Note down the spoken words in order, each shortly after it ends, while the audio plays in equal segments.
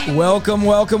Welcome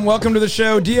to the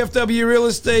show, DFW Real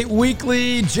Estate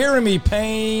Weekly. Jeremy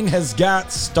Payne has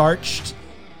got starched,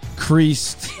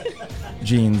 creased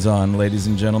jeans on, ladies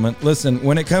and gentlemen. Listen,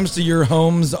 when it comes to your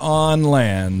homes on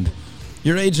land,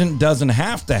 your agent doesn't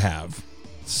have to have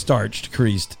starched,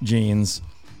 creased jeans,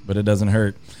 but it doesn't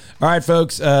hurt. All right,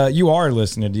 folks, you are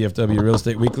listening to DFW Real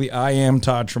Estate Weekly. I am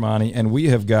Todd Tremonti, and we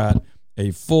have got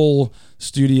a full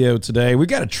studio today. We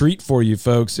got a treat for you,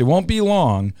 folks. It won't be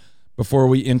long before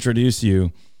we introduce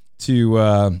you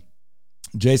to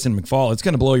Jason McFall. It's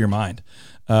going to blow your mind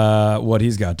what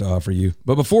he's got to offer you.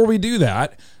 But before we do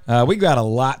that, we got a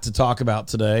lot to talk about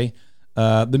today.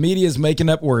 The media is making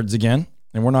up words again,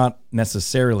 and we're not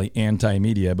necessarily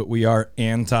anti-media, but we are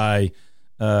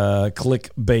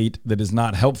anti-clickbait that is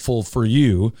not helpful for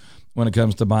you when it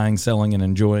comes to buying, selling, and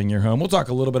enjoying your home. We'll talk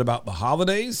a little bit about the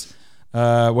holidays.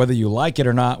 Whether you like it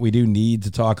or not, we do need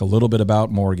to talk a little bit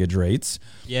about mortgage rates.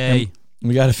 Yay. And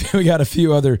we got a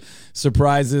few other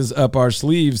surprises up our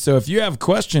sleeves. So if you have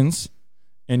questions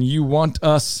and you want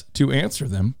us to answer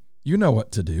them, you know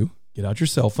what to do. Get out your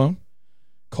cell phone,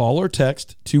 call or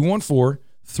text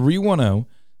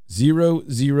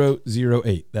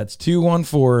 214-310-0008. That's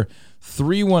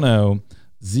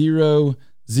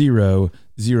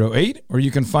 214-310-0008. Or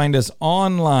you can find us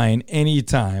online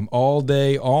anytime, all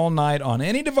day, all night, on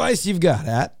any device you've got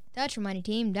at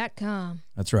ToddTremontiTeam.com.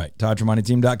 That's right,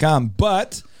 ToddTremontiTeam.com.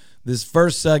 But this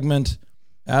first segment,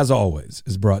 as always,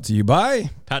 is brought to you by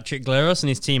Patrick Gleros and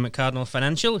his team at Cardinal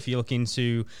Financial. If you're looking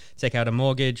to take out a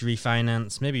mortgage,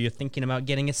 refinance, maybe you're thinking about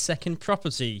getting a second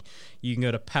property, you can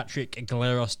go to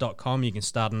patrickgleros.com. You can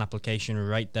start an application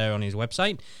right there on his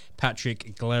website,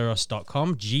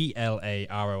 patrickgleros.com,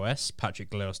 G-L-A-R-O-S,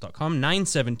 patrickgleros.com,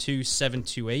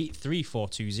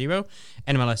 972-728-3420,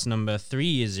 NMLS number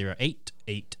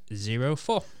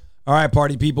 308804. All right,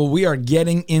 party people, we are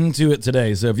getting into it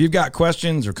today. So if you've got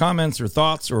questions or comments or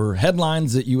thoughts or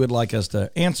headlines that you would like us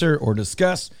to answer or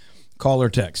discuss, call or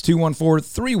text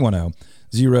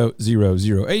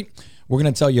 214-310-0008. We're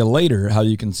going to tell you later how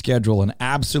you can schedule an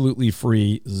absolutely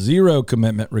free, zero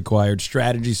commitment required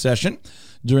strategy session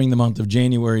during the month of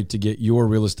January to get your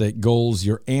real estate goals,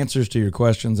 your answers to your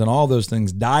questions, and all those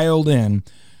things dialed in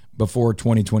before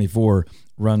 2024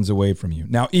 runs away from you.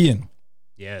 Now, Ian.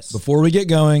 Yes. Before we get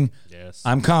going, yes,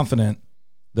 I'm confident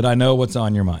that I know what's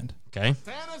on your mind. Okay.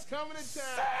 Santa's coming to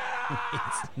town.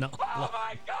 It's not. Oh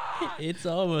my God! It's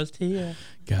almost here.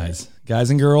 Guys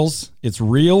and girls, it's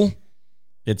real.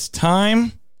 It's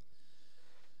time.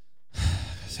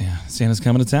 Santa's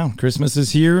coming to town. Christmas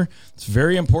is here. It's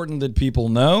very important that people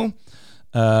know.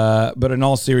 But in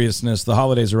all seriousness, the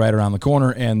holidays are right around the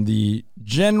corner, and the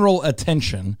general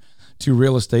attention to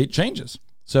real estate changes.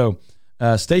 So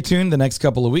stay tuned. The next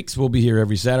couple of weeks, we'll be here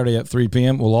every Saturday at 3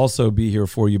 p.m. We'll also be here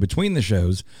for you between the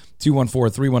shows,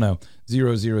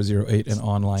 214-310-0008, and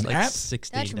online like at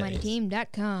 16 days.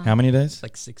 ToddTremontiTeam.com. How many days? It's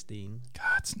like 16. God,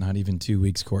 it's not even 2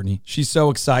 weeks, Courtney. She's so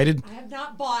excited. I have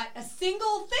not bought a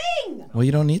single thing. Well,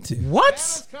 you don't need to. What?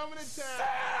 Santa's coming to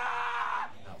town.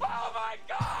 Oh my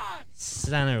God!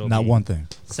 Santa will Not be, one thing.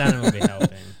 Santa will be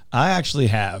helping. I actually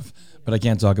have, but I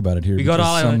can't talk about it here. We got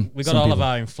all some of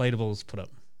our inflatables put up.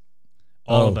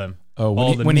 All of them. Oh,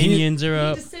 all the minions are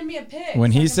up. Just send me a pic.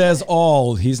 When so I he can says put it.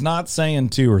 all, he's not saying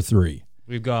 2 or 3.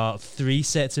 We've got 3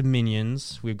 sets of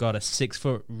minions. We've got a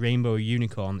 6-foot rainbow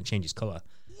unicorn that changes color.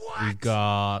 What? We've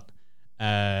got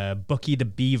Bucky the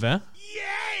Beaver. Yeah!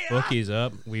 Bucky's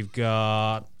up. We've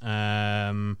got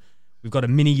a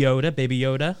mini Yoda, baby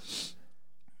Yoda.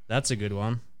 That's a good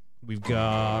one. We've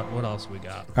got, what else we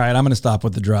got? All right, I'm going to stop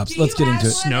with the drops. Do Let's you get add into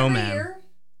it. one every Snowman. year?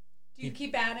 Do you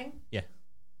keep adding? Yeah.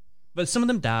 But some of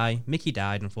them die. Mickey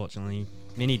died, unfortunately.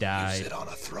 Minnie died. Sit on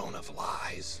a throne of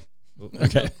lies.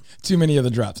 Okay, too many of the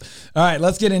drops. All right,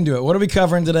 let's get into it. What are we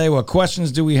covering today? What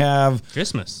questions do we have?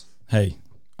 Christmas. Hey,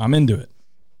 I'm into it.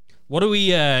 What do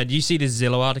we, do you see the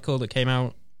Zillow article that came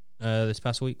out this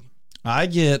past week? I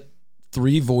get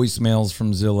 3 voicemails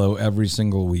from Zillow every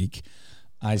single week.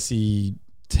 I see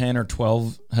 10 or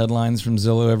 12 headlines from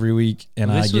Zillow every week, and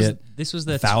Well, I get this was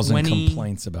the 1,000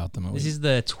 complaints about them a This week. is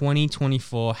the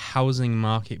 2024 housing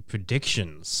market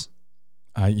predictions.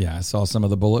 I saw some of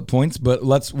the bullet points, but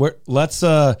let's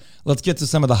get to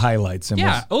some of the highlights. And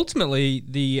Yeah, ultimately,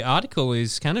 the article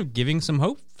is kind of giving some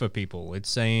hope for people. It's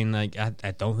saying, like, I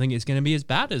don't think it's going to be as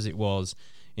bad as it was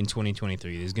in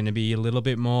 2023. There's going to be a little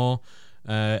bit more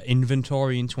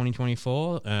inventory in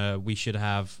 2024. We should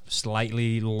have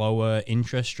slightly lower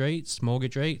interest rates,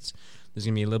 mortgage rates. There's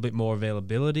going to be a little bit more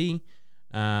availability.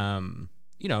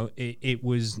 It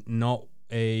was not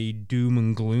a doom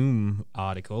and gloom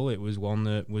article. It was one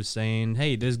that was saying,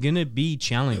 hey, there's going to be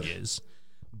challenges,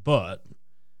 but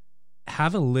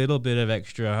have a little bit of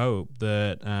extra hope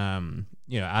that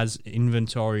as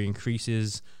inventory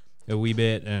increases a wee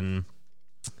bit and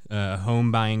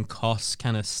home buying costs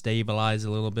kind of stabilize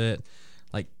a little bit,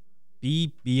 like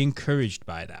be encouraged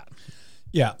by that.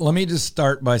 Yeah, let me just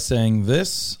start by saying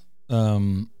this.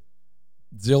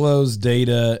 Zillow's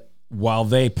data, while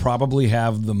they probably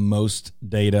have the most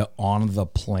data on the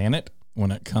planet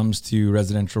when it comes to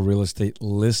residential real estate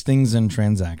listings and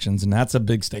transactions, and that's a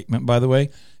big statement, by the way,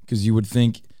 because you would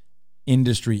think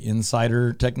industry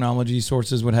insider technology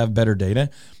sources would have better data,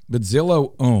 but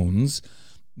Zillow owns,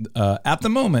 at the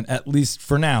moment, at least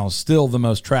for now, still the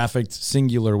most trafficked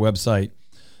singular website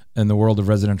in the world of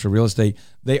residential real estate.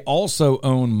 They also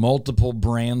own multiple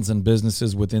brands and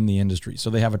businesses within the industry. So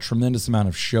they have a tremendous amount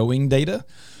of showing data,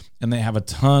 and they have a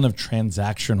ton of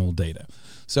transactional data.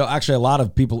 So actually, a lot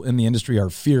of people in the industry are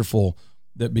fearful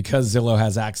that because Zillow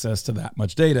has access to that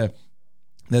much data,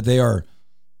 that they are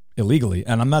illegally,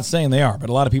 and I'm not saying they are, but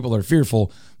a lot of people are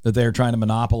fearful that they are trying to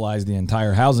monopolize the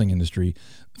entire housing industry.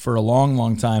 For a long,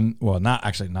 long time, well, not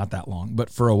that long, but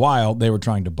for a while, they were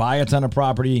trying to buy a ton of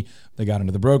property. They got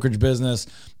into the brokerage business.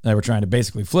 They were trying to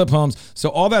basically flip homes. So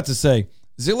all that to say,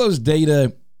 Zillow's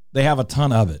data, they have a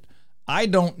ton of it. I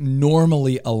don't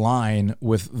normally align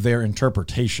with their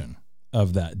interpretation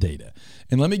of that data.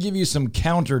 And let me give you some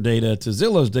counter data to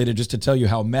Zillow's data just to tell you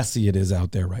how messy it is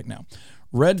out there right now.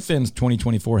 Redfin's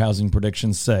 2024 housing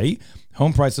predictions say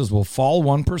home prices will fall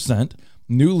 1%,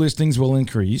 new listings will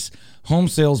increase, home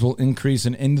sales will increase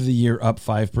and end the year up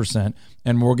 5%,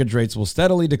 and mortgage rates will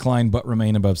steadily decline but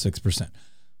remain above 6%.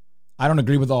 I don't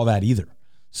agree with all that either.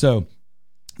 So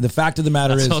the fact of the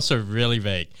matter is... That's also really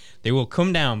vague. They will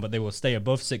come down, but they will stay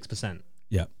above 6%.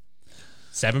 Yeah.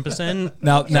 7%?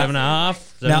 Now,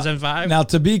 7.5%? 7.75%? Now,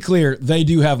 to be clear, they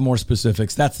do have more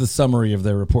specifics. That's the summary of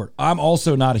their report. I'm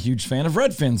also not a huge fan of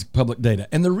Redfin's public data.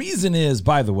 And the reason is,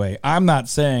 by the way, I'm not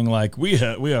saying like we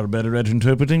are better at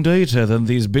interpreting data than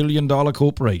these billion-dollar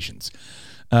corporations.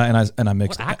 I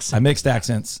mixed accents. I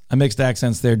mixed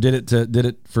accents there. Did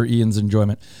it for Ian's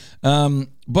enjoyment.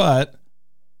 But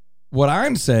what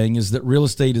I'm saying is that real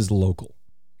estate is local.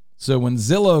 So when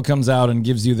Zillow comes out and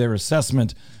gives you their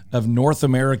assessment of North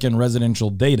American residential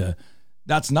data,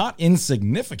 that's not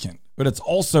insignificant, but it's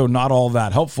also not all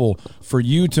that helpful for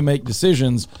you to make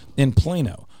decisions in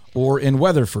Plano or in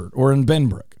Weatherford or in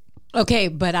Benbrook. Okay,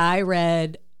 but I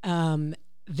read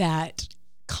that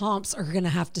comps are going to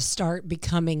have to start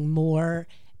becoming more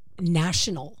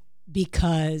national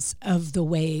because of the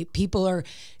way people are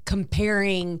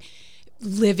comparing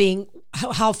living,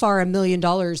 how far $1 million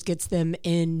gets them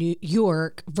in New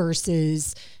York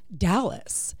versus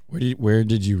Dallas. Where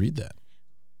did you read that?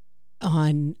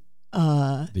 On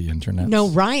the internet? No,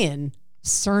 Ryan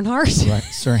Cernhart. Right,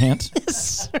 Serhant.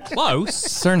 Close.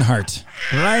 Cernhart.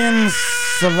 Ryan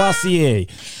Savassier.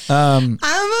 I'm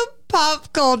a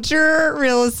pop culture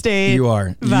real estate. You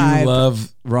are. Vibe. You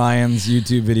love Ryan's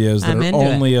YouTube videos that I'm are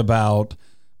only about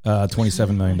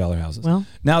 $27 million houses. Well,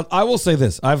 now I will say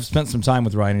this: I've spent some time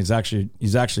with Ryan.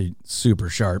 He's actually super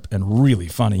sharp and really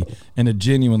funny and a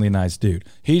genuinely nice dude.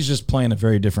 He's just playing a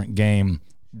very different game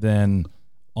than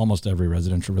almost every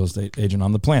residential real estate agent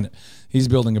on the planet. He's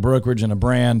building a brokerage and a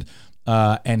brand,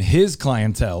 and his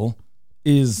clientele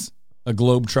is a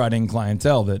globe-trotting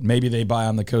clientele that maybe they buy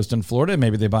on the coast in Florida,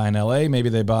 maybe they buy in LA, maybe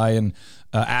they buy in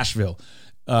Asheville,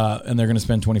 and they're going to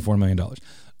spend $24 million.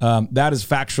 That is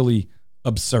factually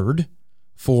absurd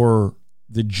for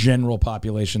the general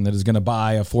population that is going to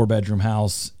buy a 4-bedroom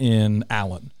house in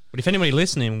Allen. But if anybody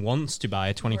listening wants to buy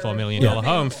a $24 million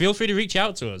home, feel free to reach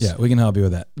out to us. Yeah, we can help you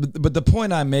with that. But the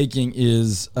point I'm making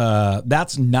is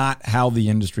that's not how the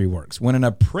industry works. When an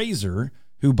appraiser,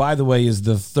 who, by the way, is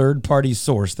the third-party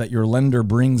source that your lender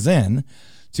brings in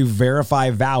to verify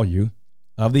value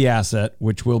of the asset,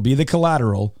 which will be the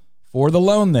collateral for the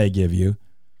loan they give you,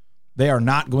 they are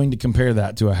not going to compare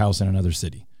that to a house in another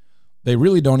city. They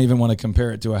really don't even want to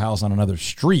compare it to a house on another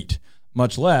street,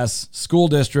 much less school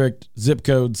district, zip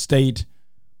code, state,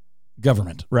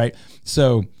 government, right?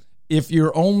 So if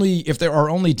there are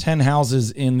only 10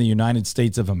 houses in the United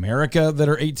States of America that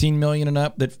are 18 million and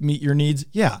up that meet your needs,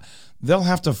 yeah, they'll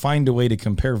have to find a way to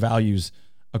compare values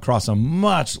across a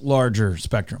much larger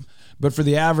spectrum. But for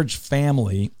the average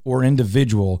family or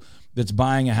individual that's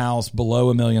buying a house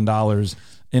below $1 million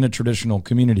in a traditional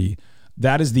community,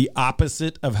 that is the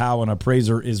opposite of how an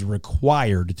appraiser is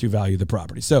required to value the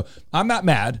property. So I'm not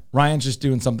mad. Ryan's just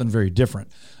doing something very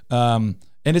different. And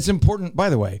it's important, by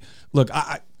the way, look,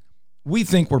 we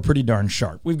think we're pretty darn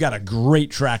sharp. We've got a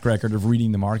great track record of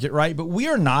reading the market, right? But we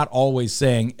are not always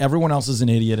saying everyone else is an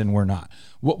idiot and we're not.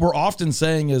 What we're often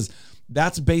saying is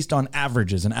that's based on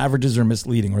averages, and averages are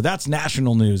misleading, or that's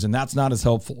national news and that's not as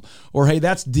helpful, or hey,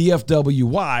 that's DFW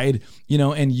wide,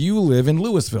 and you live in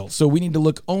Louisville, so we need to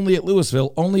look only at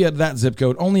Louisville, only at that zip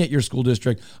code, only at your school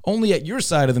district, only at your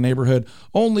side of the neighborhood,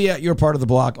 only at your part of the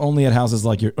block, only at houses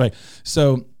like your, right?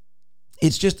 So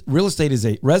it's just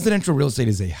residential real estate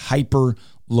is a hyper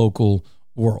local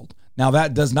world. Now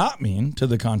that does not mean, to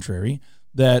the contrary,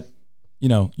 that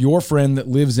your friend that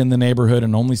lives in the neighborhood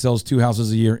and only sells 2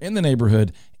 houses a year in the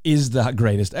neighborhood is the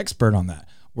greatest expert on that.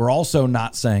 We're also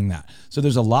not saying that. So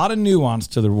there's a lot of nuance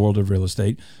to the world of real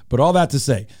estate, but all that to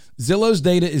say, Zillow's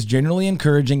data is generally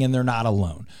encouraging, and they're not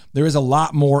alone. There is a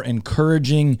lot more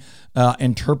encouraging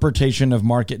interpretation of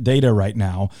market data right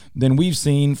now than we've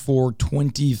seen for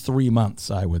 23 months,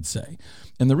 I would say.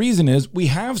 And the reason is we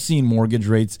have seen mortgage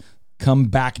rates come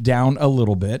back down a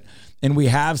little bit. And we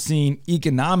have seen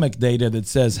economic data that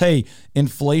says, hey,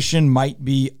 inflation might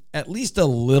be at least a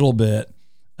little bit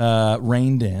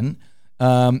reined in.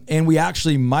 And we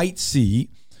actually might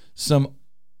see some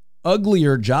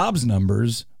uglier jobs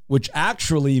numbers, which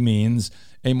actually means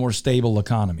a more stable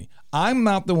economy. I'm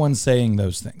not the one saying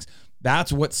those things.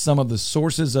 That's what some of the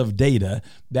sources of data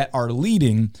that are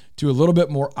leading to a little bit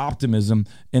more optimism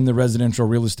in the residential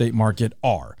real estate market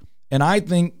are. And I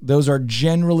think those are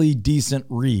generally decent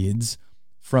reads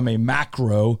from a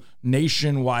macro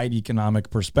nationwide economic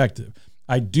perspective.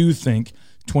 I do think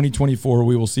 2024,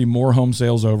 we will see more home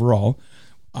sales overall.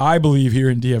 I believe here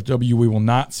in DFW, we will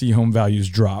not see home values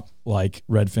drop like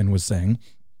Redfin was saying.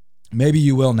 Maybe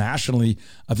you will nationally.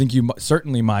 I think you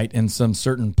certainly might in some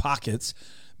certain pockets.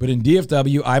 But in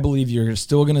DFW, I believe you're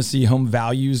still going to see home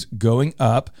values going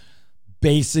up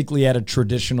basically at a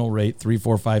traditional rate, 3,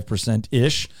 4,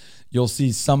 5%-ish. You'll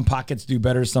see some pockets do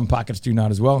better, some pockets do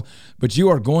not as well. But you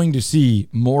are going to see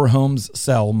more homes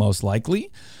sell most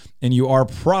likely. And you are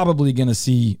probably going to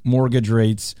see mortgage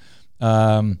rates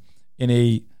in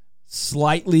a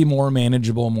slightly more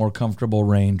manageable, more comfortable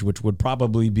range, which would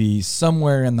probably be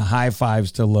somewhere in the high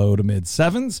 5s to low to mid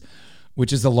 7s,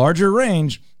 which is a larger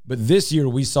range. But this year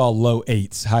we saw low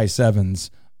 8s, high 7s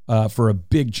for a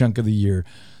big chunk of the year.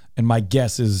 And my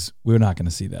guess is we're not going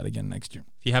to see that again next year.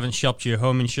 If you haven't shopped your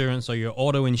home insurance or your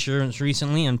auto insurance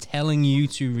recently, I'm telling you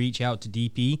to reach out to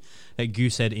DP at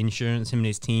Goosehead Insurance. Him and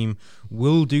his team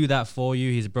will do that for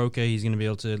you. He's a broker. He's going to be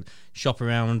able to shop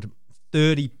around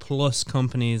 30-plus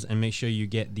companies and make sure you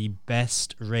get the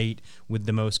best rate with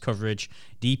the most coverage.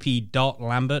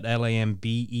 dp.lambert,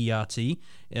 Lambert,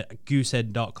 at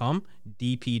goosehead.com.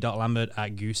 dp.lambert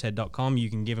at goosehead.com. You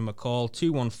can give him a call,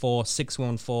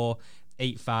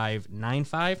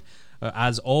 214-614-8595.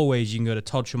 As always, you can go to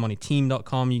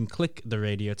toddtramoniteam.com. You can click the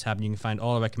radio tab and you can find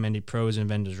all the recommended pros and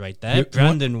vendors right there.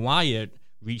 Brandon Wyatt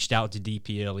reached out to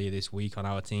DP earlier this week on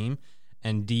our team,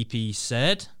 and DP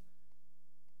said,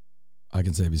 I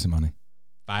can save you some money.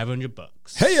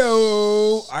 $500.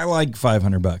 Hey-o! I like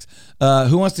 $500.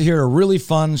 Who wants to hear a really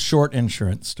fun short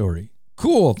insurance story?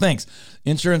 Cool, thanks.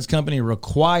 Insurance company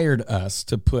required us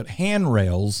to put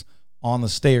handrails on the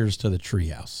stairs to the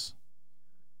treehouse.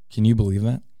 Can you believe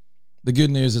that? The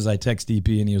good news is I text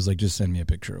DP and he was like, just send me a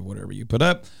picture of whatever you put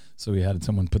up. So we had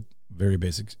someone put very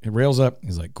basic rails up.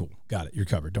 He's like, cool, got it. You're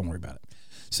covered. Don't worry about it.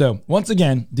 So once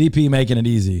again, DP making it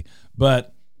easy,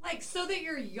 but like so that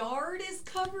your yard is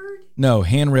covered? No,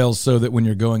 handrails so that when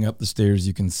you're going up the stairs,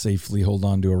 you can safely hold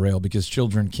on to a rail because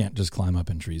children can't just climb up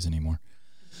in trees anymore.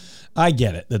 I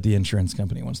get it that the insurance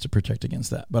company wants to protect against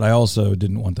that, but I also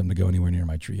didn't want them to go anywhere near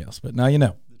my treehouse. But now you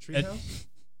know. The treehouse?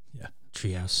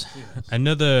 Treehouse.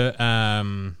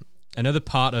 Another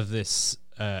part of this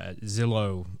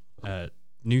Zillow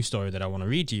news story that I want to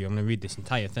read to you. I'm going to read this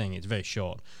entire thing. It's very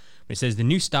short. It says the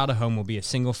new starter home will be a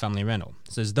single-family rental.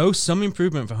 It says though some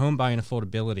improvement for home buying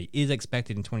affordability is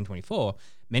expected in 2024,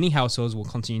 many households will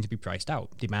continue to be priced out.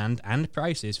 Demand and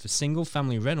prices for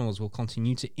single-family rentals will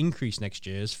continue to increase next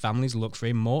year as families look for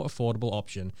a more affordable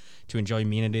option to enjoy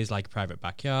amenities like a private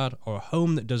backyard or a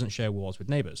home that doesn't share walls with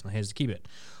neighbors. Now here's the key bit.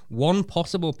 One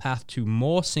possible path to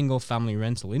more single-family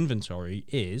rental inventory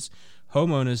is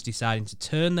homeowners deciding to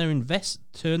turn their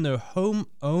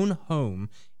own home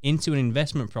into an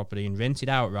investment property and rent it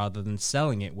out rather than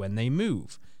selling it when they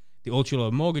move. The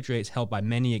ultra-low mortgage rates held by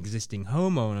many existing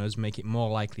homeowners make it more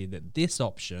likely that this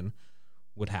option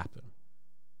would happen.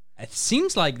 It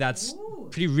seems like that's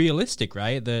pretty realistic,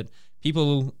 right? That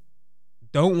people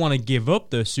don't want to give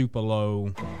up the super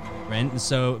low rent,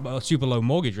 so super low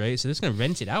mortgage rate, so they're just going to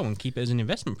rent it out and keep it as an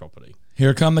investment property.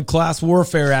 Here come the class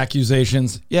warfare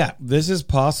accusations. Yeah, this is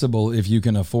possible if you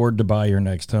can afford to buy your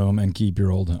next home and keep your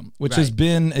old home, which has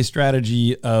been a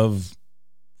strategy of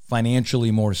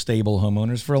financially more stable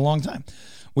homeowners for a long time.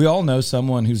 we all know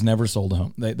someone who's never sold a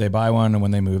home. They buy one, and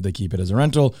when they move, they keep it as a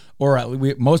rental. Or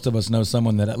most of us know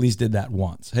someone that at least did that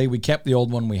once. Hey, we kept the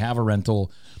old one. We have a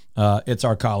rental. It's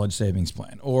our college savings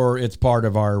plan, or it's part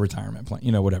of our retirement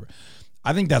plan, whatever.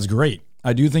 I think that's great.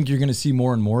 I do think you're going to see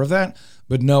more and more of that.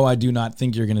 But no, I do not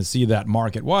think you're going to see that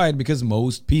market wide, because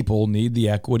most people need the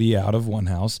equity out of one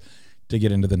house to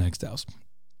get into the next house.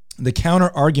 The counter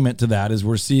argument to that is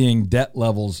we're seeing debt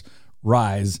levels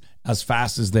rise as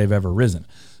fast as they've ever risen.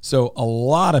 So a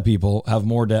lot of people have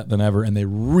more debt than ever, and they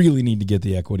really need to get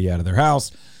the equity out of their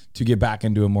house to get back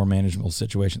into a more manageable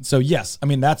situation. So yes, I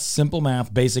mean, that's simple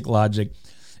math, basic logic.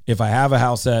 If I have a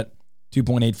house at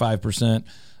 2.85%,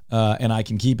 and I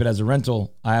can keep it as a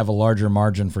rental, I have a larger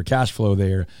margin for cash flow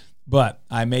there. But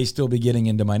I may still be getting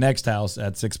into my next house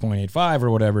at 6.85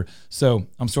 or whatever. So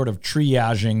I'm sort of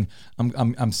triaging.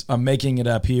 I'm making it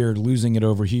up here, losing it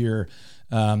over here.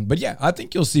 But yeah, I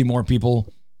think you'll see more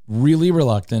people really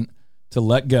reluctant to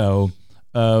let go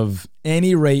of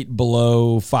any rate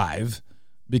below 5,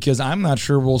 because I'm not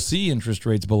sure we'll see interest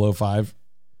rates below 5,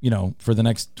 for the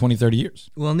next 20, 30 years.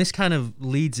 Well, and this kind of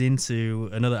leads into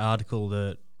another article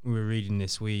that we were reading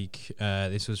this week.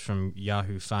 This was from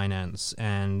Yahoo Finance,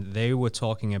 and they were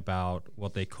talking about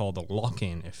what they call the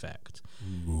lock-in effect.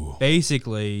 Ooh.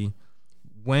 Basically,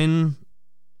 when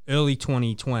early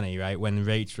 2020, right, when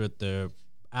rates were at the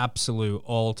absolute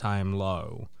all-time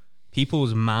low,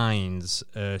 people's minds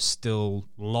are still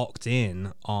locked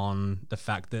in on the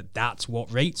fact that that's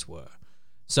what rates were.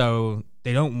 So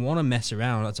they don't want to mess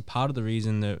around. That's a part of the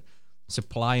reason that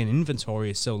supply and inventory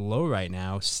is so low right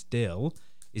now still,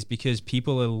 is because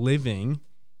people are living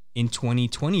in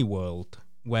 2020 world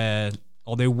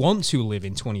or they want to live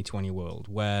in 2020 world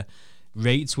where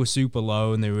rates were super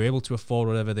low and they were able to afford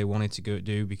whatever they wanted to go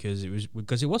do because it was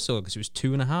so low, because it was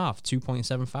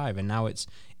 2.5, and now it's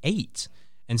 8.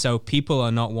 And so people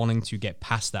are not wanting to get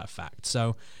past that fact.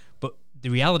 So, but the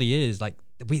reality is, like,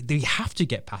 they have to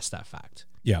get past that fact.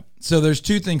 Yeah. So there's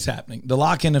two things happening. The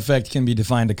lock-in effect can be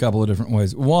defined a couple of different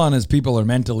ways. One is people are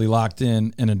mentally locked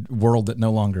in a world that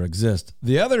no longer exists.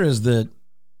 The other is that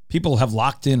people have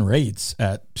locked in rates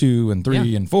at 2 and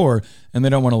 3 and 4, and they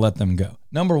don't want to let them go.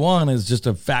 Number one is just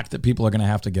a fact that people are going to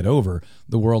have to get over.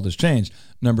 The world has changed.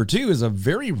 Number two is a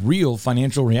very real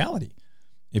financial reality.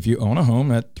 If you own a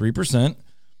home at 3%,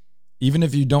 even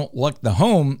if you don't like the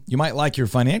home, you might like your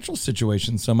financial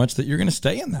situation so much that you're going to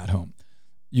stay in that home.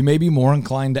 You may be more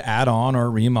inclined to add on or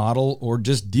remodel or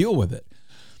just deal with it.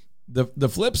 The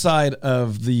flip side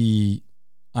of the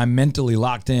I'm mentally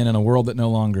locked in a world that no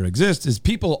longer exists is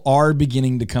people are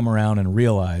beginning to come around and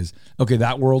realize, okay,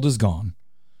 that world is gone.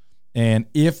 And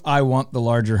if I want the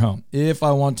larger home, if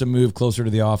I want to move closer to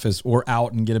the office or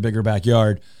out and get a bigger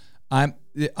backyard, I'm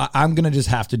going to just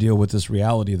have to deal with this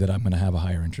reality that I'm going to have a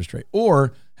higher interest rate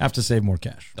or have to save more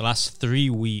cash. The last 3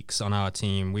 weeks on our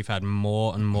team, we've had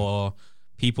more and more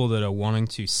people that are wanting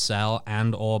to sell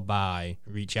and or buy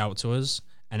reach out to us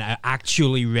and are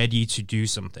actually ready to do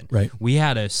something. Right. We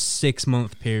had a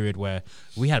 6-month period where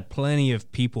we had plenty of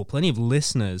people, plenty of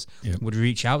listeners would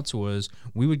reach out to us.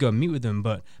 We would go meet with them,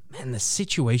 but man, the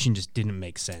situation just didn't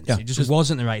make sense. Yeah, it just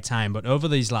wasn't the right time. But over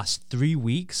these last 3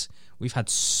 weeks, we've had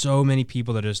so many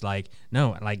people that are just like,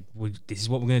 no, like, this is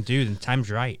what we're going to do, and time's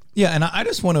right. Yeah, and I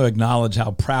just want to acknowledge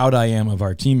how proud I am of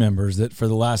our team members that for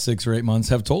the last 6 or 8 months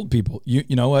have told people, you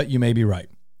know what, you may be right.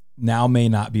 Now may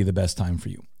not be the best time for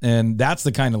you. And that's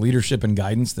the kind of leadership and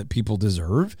guidance that people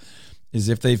deserve, is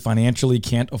if they financially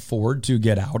can't afford to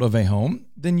get out of a home,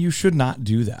 then you should not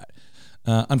do that.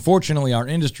 Unfortunately, our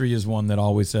industry is one that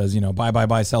always says,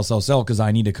 buy, sell, because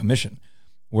I need a commission.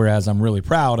 Whereas I'm really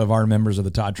proud of our members of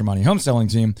the Todd Tremonti home selling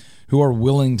team who are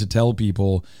willing to tell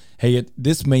people, hey,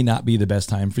 this may not be the best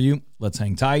time for you. Let's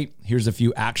hang tight. Here's a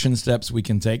few action steps we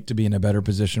can take to be in a better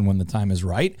position when the time is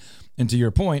right. And to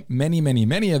your point, many, many,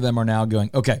 many of them are now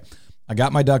going, okay, I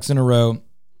got my ducks in a row.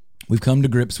 We've come to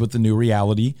grips with the new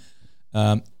reality.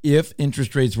 If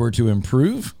interest rates were to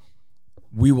improve,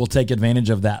 we will take advantage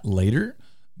of that later.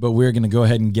 But we're going to go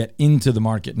ahead and get into the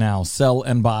market now, sell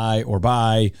and buy or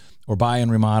buy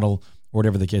and remodel, or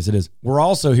whatever the case it is. We're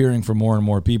also hearing from more and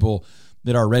more people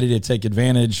that are ready to take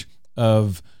advantage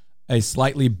of a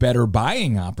slightly better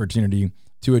buying opportunity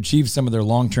to achieve some of their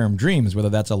long-term dreams, whether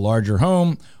that's a larger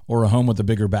home or a home with a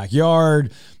bigger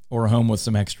backyard or a home with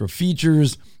some extra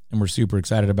features. And we're super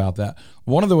excited about that.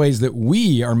 One of the ways that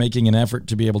we are making an effort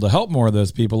to be able to help more of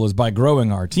those people is by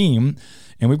growing our team.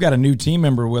 And we've got a new team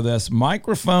member with us,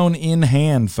 microphone in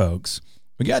hand, folks.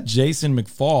 We got Jason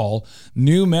McFall,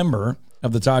 new member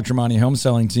of the Todd Tremonti home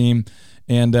selling team.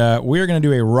 And we're going to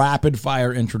do a rapid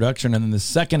fire introduction. And in the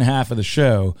second half of the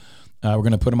show, We're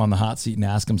going to put him on the hot seat and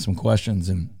ask him some questions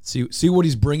and see what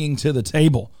he's bringing to the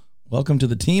table. Welcome to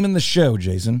the team and the show,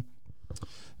 Jason.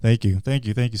 Thank you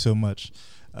so much.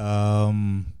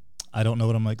 I don't know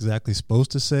what I'm exactly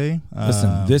supposed to say.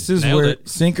 Listen, this is nailed where it.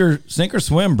 sink or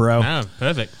swim, bro. Ah,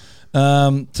 perfect.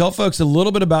 Tell folks a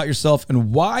little bit about yourself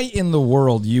and why in the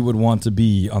world you would want to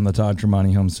be on the Todd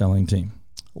Tremonti home selling team.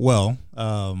 Well,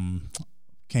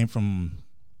 came from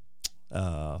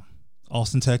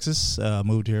Austin, Texas.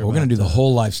 Moved here. We're going to do the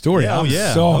whole life story. Yeah, I'm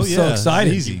yeah. so Oh, yeah.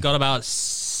 excited. Easy. You've got about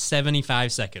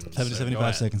 75 seconds.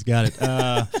 75 seconds. Got it.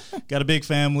 Got a big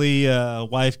family,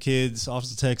 wife, kids,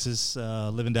 Austin, Texas,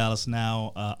 live in Dallas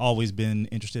now. Always been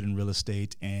interested in real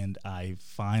estate, and I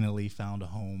finally found a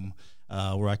home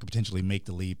where I could potentially make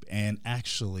the leap and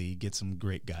actually get some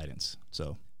great guidance.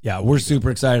 So, Yeah, we're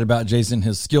super excited about Jason.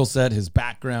 His skill set, his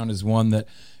background is one that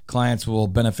clients will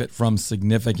benefit from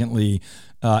significantly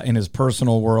in his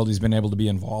personal world. He's been able to be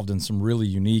involved in some really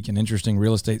unique and interesting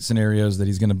real estate scenarios that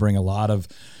he's going to bring a lot of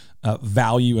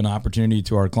value and opportunity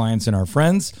to our clients and our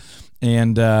friends,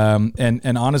 and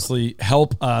honestly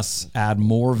help us add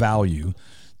more value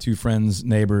to friends,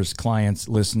 neighbors, clients,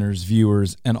 listeners,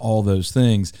 viewers, and all those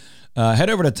things. Head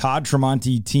over to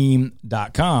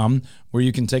toddtremontiteam.com where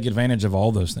you can take advantage of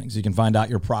all those things. You can find out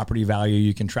your property value.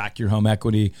 You can track your home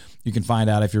equity. You can find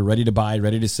out if you're ready to buy,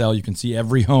 ready to sell. You can see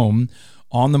every home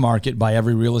on the market by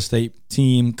every real estate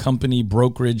team, company,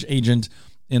 brokerage, agent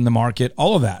in the market.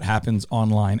 All of that happens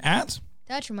online at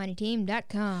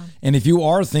ToddTremontiTeam.com. And if you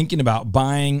are thinking about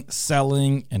buying,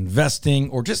 selling, investing,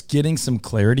 or just getting some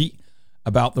clarity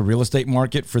about the real estate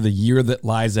market for the year that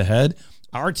lies ahead,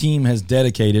 our team has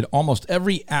dedicated almost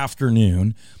every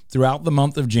afternoon throughout the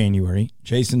month of January.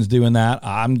 Jason's doing that.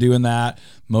 I'm doing that.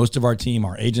 Most of our team,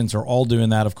 our agents are all doing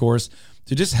that, of course,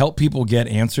 to just help people get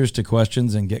answers to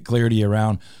questions and get clarity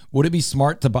around, would it be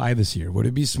smart to buy this year? Would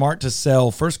it be smart to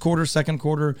sell first quarter, second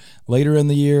quarter, later in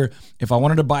the year? If I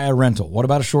wanted to buy a rental, what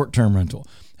about a short-term rental?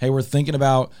 Hey, we're thinking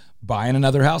about buying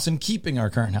another house and keeping our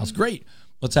current house. Great.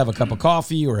 Let's have a cup of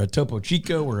coffee or a Topo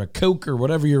Chico or a Coke or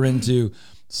whatever you're into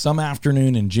some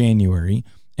afternoon in January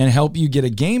and help you get a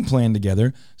game plan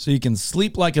together so you can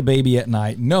sleep like a baby at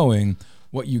night knowing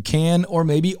what you can or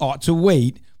maybe ought to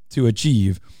wait to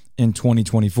achieve in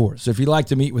 2024. So if you'd like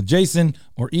to meet with Jason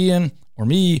or Ian or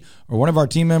me or one of our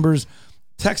team members,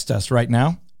 text us right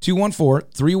now,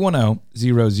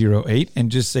 214-310-008, and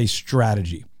just say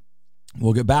strategy.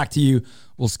 We'll get back to you.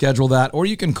 We'll schedule that, or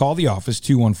you can call the office,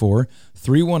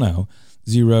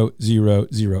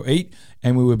 214-310-0008,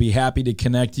 and we would be happy to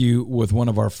connect you with one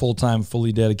of our full-time,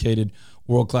 fully dedicated,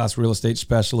 world-class real estate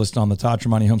specialists on the Todd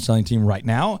Tremonti home selling team right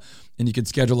now. And you could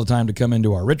schedule a time to come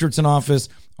into our Richardson office,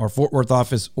 our Fort Worth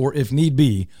office, or if need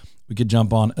be, we could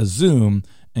jump on a Zoom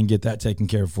and get that taken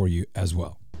care of for you as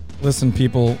well. Listen,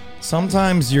 people,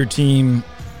 sometimes your team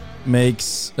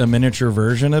makes a miniature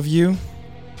version of you,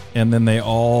 and then they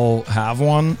all have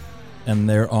one, and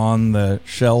they're on the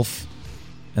shelf,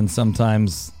 and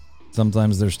sometimes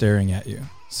they're staring at you.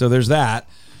 So there's that.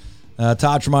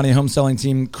 Todd Tremonti home selling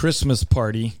team Christmas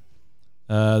party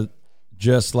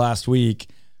just last week.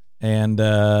 And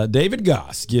David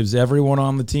Goss gives everyone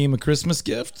on the team a Christmas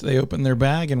gift. They open their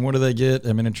bag, and what do they get?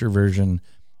 A miniature version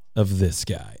of this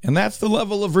guy. And that's the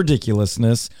level of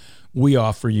ridiculousness we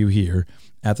offer you here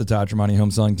at the Todd Tremonti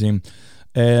home selling team.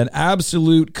 An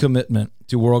absolute commitment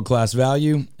to world-class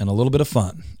value and a little bit of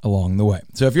fun along the way.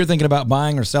 So if you're thinking about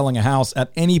buying or selling a house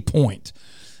at any point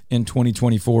in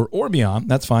 2024 or beyond,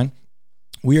 that's fine.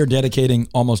 We are dedicating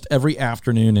almost every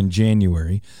afternoon in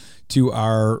January to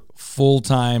our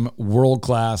full-time,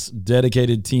 world-class,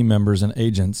 dedicated team members and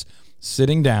agents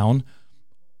sitting down,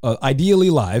 ideally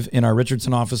live in our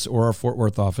Richardson office or our Fort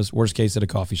Worth office, worst case at a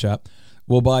coffee shop.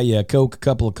 We'll buy you a Coke, a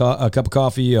cup of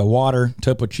coffee, a water,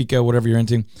 Topo Chico, whatever you're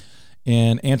into,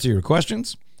 and answer your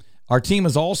questions. Our team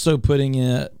is also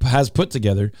has put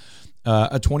together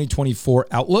a 2024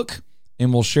 outlook,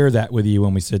 and we'll share that with you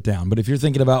when we sit down. But if you're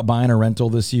thinking about buying a rental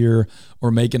this year or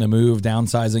making a move,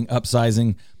 downsizing,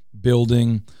 upsizing,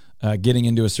 building, getting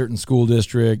into a certain school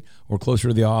district or closer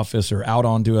to the office or out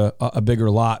onto a bigger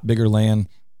lot, bigger land,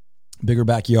 bigger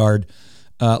backyard,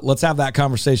 let's have that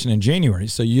conversation in January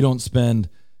so you don't spend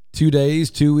 2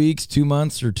 days, 2 weeks, 2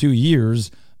 months, or 2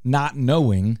 years not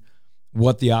knowing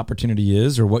what the opportunity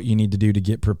is or what you need to do to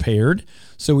get prepared.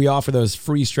 So we offer those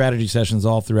free strategy sessions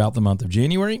all throughout the month of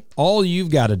January. All you've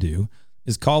got to do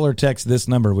is call or text this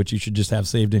number, which you should just have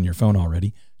saved in your phone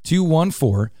already,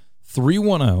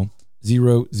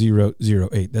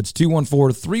 214-310-0008. That's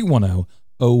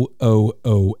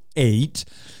 214-310-0008.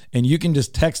 And you can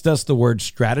just text us the word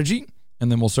strategy,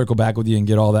 and then we'll circle back with you and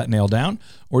get all that nailed down.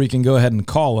 Or you can go ahead and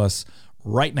call us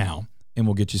right now, and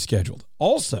we'll get you scheduled.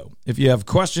 Also, if you have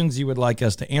questions you would like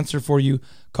us to answer for you,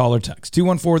 call or text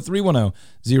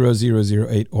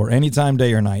 214-310-0008 or anytime,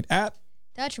 day or night at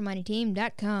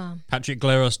TouchYourMoneyTeam.com.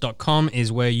 PatrickGleros.com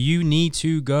is where you need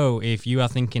to go if you are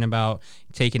thinking about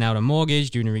taking out a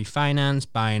mortgage, doing a refinance,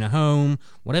 buying a home,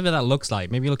 whatever that looks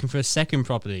like. Maybe you're looking for a second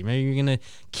property. Maybe you're going to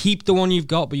keep the one you've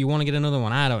got, but you want to get another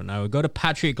one. I don't know. Go to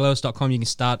PatrickGleros.com. You can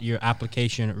start your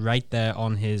application right there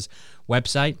on his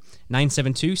website.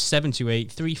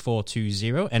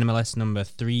 972-728-3420, NMLS number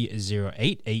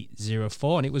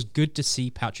 308804. And it was good to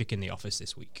see Patrick in the office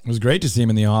this week. It was great to see him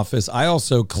in the office. I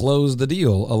also closed the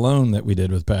deal, a loan that we did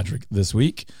with Patrick this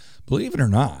week. Believe it or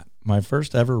not, my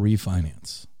first ever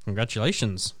refinance.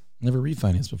 Congratulations. Never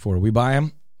refinanced before. We buy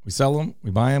them, we sell them, we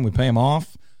buy them, we pay them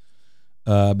off.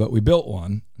 But we built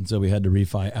one, and so we had to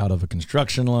refi out of a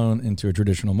construction loan into a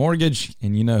traditional mortgage.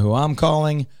 And you know who I'm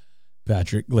calling?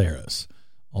 Patrick Gleros.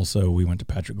 Also, we went to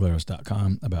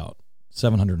patrickgleros.com about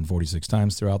 746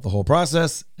 times throughout the whole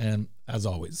process. And as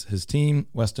always, his team,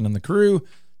 Weston and the crew,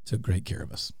 took great care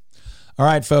of us. All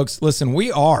right, folks, listen,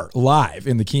 we are live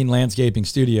in the Keen Landscaping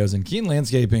Studios, and Keen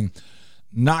Landscaping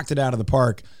knocked it out of the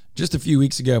park just a few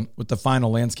weeks ago with the final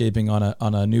landscaping on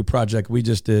a new project we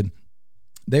just did.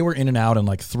 They were in and out in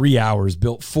like 3 hours,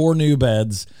 built 4 new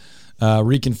beds,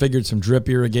 reconfigured some drip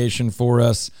irrigation for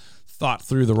us, thought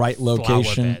through the right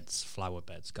location. Flower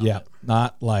beds. Got Yeah, it.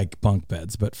 not like bunk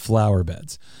beds, but flower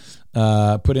beds.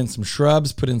 Put in some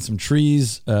shrubs, put in some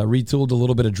trees, retooled a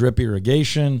little bit of drip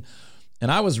irrigation. And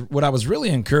what I was really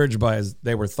encouraged by is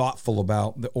they were thoughtful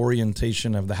about the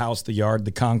orientation of the house, the yard,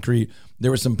 the concrete. There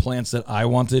were some plants that I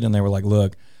wanted, and they were like,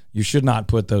 look, you should not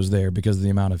put those there because of the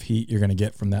amount of heat you're going to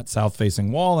get from that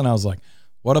south-facing wall. And I was like,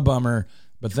 what a bummer.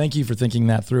 But thank you for thinking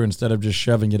that through instead of just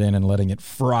shoving it in and letting it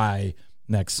fry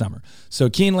next summer. So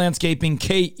Keen Landscaping,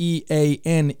 Keane,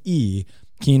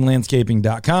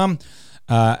 KeenLandscaping.com.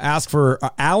 Ask for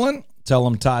Alan. Tell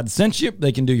them Todd sent you.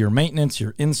 They can do your maintenance,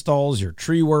 your installs, your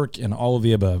tree work, and all of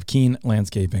the above.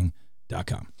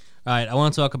 KeenLandscaping.com. All right, I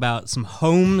want to talk about some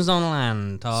homes on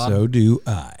land, Todd. So do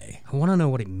I. I want to know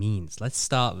what it means. Let's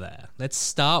start there. Let's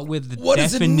start with the What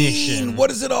definition. does it mean? What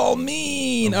does it all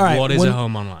mean? All right. What is a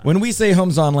home on land? When we say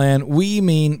homes on land, we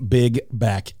mean big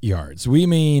backyards. We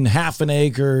mean half an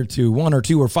acre to 1 or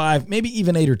 2 or 5, maybe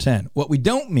even 8 or 10. What we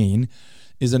don't mean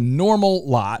is a normal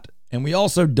lot, and we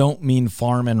also don't mean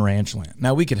farm and ranch land.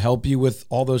 Now, we could help you with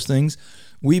all those things.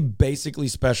 We basically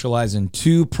specialize in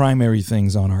 2 primary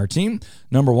things on our team.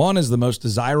 Number 1 is the most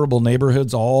desirable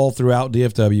neighborhoods all throughout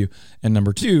DFW. And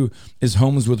number 2 is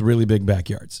homes with really big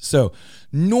backyards. So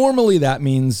normally that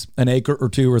means an acre or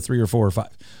 2 or 3 or 4 or 5,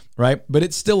 right? But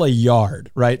it's still a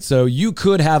yard, right? So you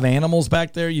could have animals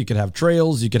back there. You could have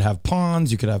trails. You could have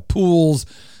ponds. You could have pools.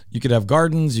 You could have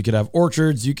gardens. You could have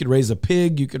orchards. You could raise a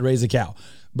pig. You could raise a cow.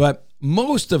 But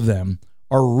most of them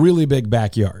are really big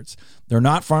backyards. They're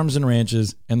not farms and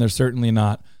ranches, and they're certainly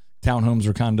not townhomes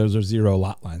or condos or zero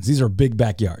lot lines. These are big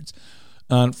backyards.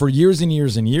 For years and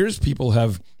years and years, people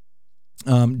have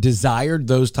desired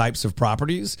those types of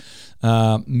properties.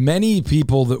 Many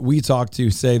people that we talk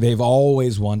to say they've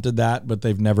always wanted that, but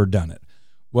they've never done it.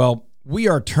 Well, we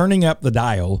are turning up the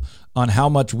dial on how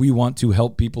much we want to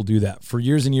help people do that. For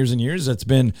years and years and years, it's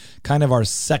been kind of our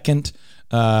second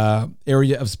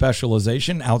area of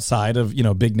specialization outside of,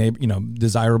 big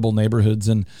desirable neighborhoods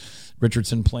in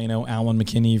Richardson, Plano, Allen,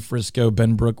 McKinney, Frisco,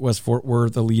 Benbrook, West Fort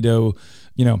Worth, Aledo,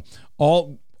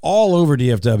 all over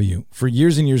DFW for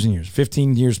years and years and years,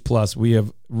 15 years plus. We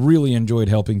have really enjoyed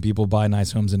helping people buy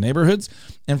nice homes in neighborhoods.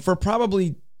 And for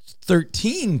probably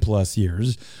 13 plus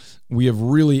years, we have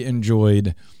really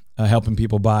enjoyed helping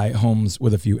people buy homes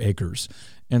with a few acres.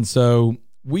 And so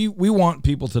we want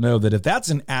people to know that if that's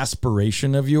an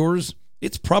aspiration of yours,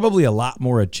 it's probably a lot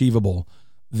more achievable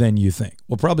than you think.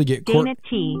 We'll probably get Dana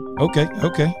T. Okay.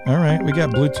 All right. We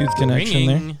got Bluetooth connection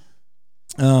Ringing.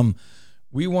 there.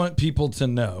 We want people to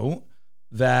know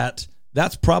that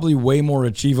that's probably way more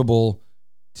achievable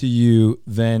to you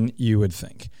than you would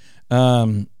think.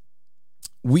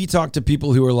 We talk to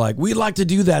people who are like, we'd like to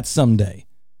do that someday.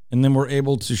 And then we're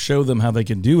able to show them how they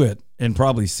can do it in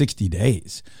probably 60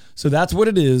 days. So that's what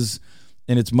it is.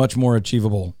 And it's much more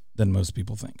achievable than most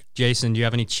people think. Jason, do you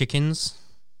have any chickens?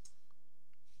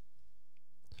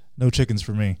 No chickens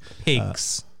for me.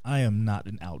 Pigs. I am not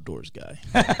an outdoors guy.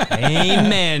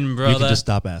 Amen, brother. You can just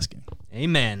stop asking.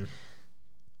 Amen.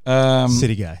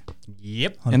 City guy.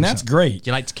 Yep. 100%. And that's great. Do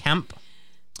you like to camp?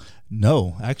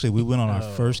 No, actually, we went on our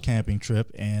first camping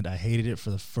trip, and I hated it for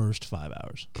the first 5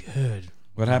 hours. Good.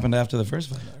 What happened after the first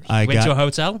 5 hours? I Went got to a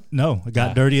hotel? no, I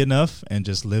got dirty enough and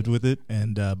just lived with it.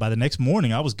 And by the next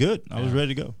morning, I was good. I was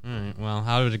ready to go. All right. Well,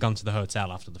 I would have gone to the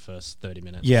hotel after the first 30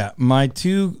 minutes. Yeah, my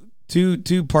two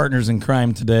partners in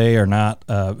crime today are not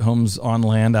homes on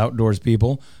land, outdoors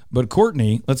people. But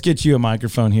Courtney, let's get you a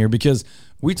microphone here because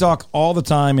we talk all the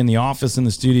time in the office, in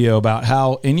the studio about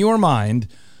how, in your mind,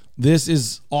 this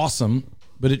is awesome,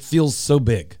 but it feels so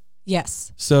big.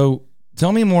 Yes. So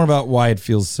tell me more about why it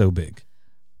feels so big.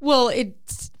 Well, it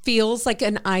feels like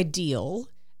an ideal.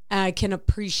 I can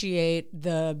appreciate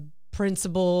the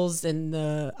principles and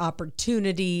the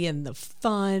opportunity and the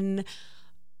fun.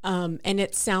 And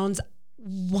it sounds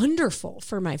wonderful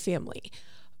for my family,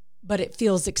 but it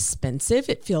feels expensive.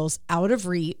 It feels out of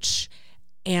reach.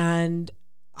 And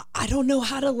I don't know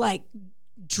how to like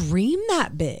dream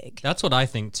that big. That's what I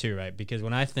think too, right? Because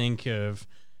when I think of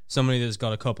somebody that's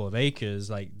got a couple of acres,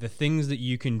 like the things that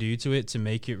you can do to it to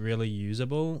make it really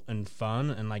usable and fun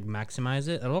and like maximize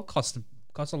it, it all costs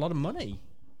a lot of money.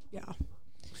 Yeah.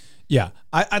 Yeah,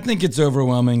 I think it's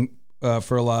overwhelming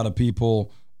for a lot of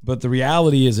people, but the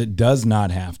reality is it does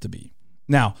not have to be.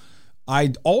 Now,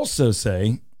 I'd also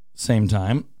say, same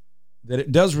time, that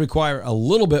it does require a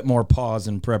little bit more pause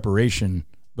and preparation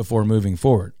before moving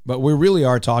forward. But we really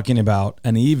are talking about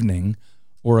an evening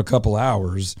or a couple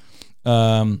hours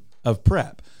of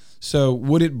prep. So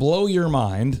would it blow your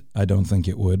mind? I don't think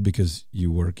it would because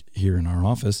you work here in our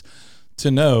office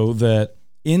to know that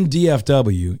in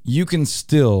DFW, you can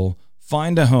still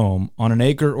find a home on an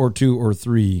acre or 2 or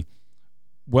 3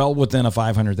 well within a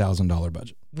 $500,000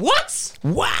 budget.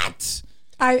 What?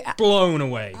 Blown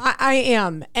away. I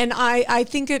am. And I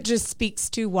think it just speaks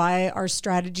to why our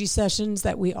strategy sessions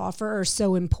that we offer are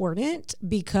so important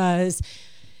because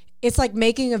it's like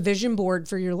making a vision board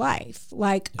for your life.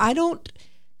 Like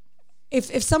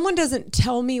if someone doesn't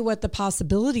tell me what the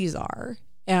possibilities are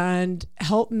and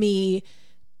help me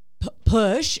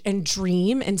push and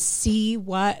dream and see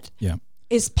what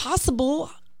is possible,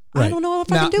 right. I don't know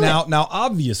if I can do it. Now,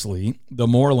 obviously, the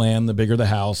more land, the bigger the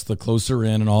house, the closer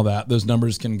in and all that, those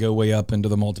numbers can go way up into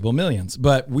the multiple millions.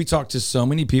 But we talk to so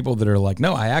many people that are like,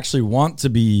 no, I actually want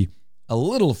to be a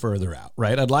little further out,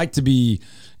 right? I'd like to be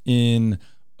in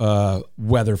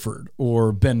Weatherford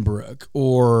or Benbrook,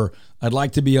 or I'd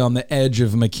like to be on the edge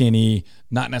of McKinney,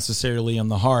 not necessarily on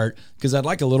the heart, because I'd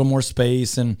like a little more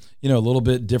space and, a little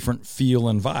bit different feel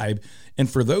and vibe. And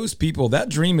for those people, that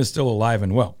dream is still alive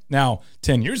and well. Now,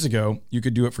 10 years ago, you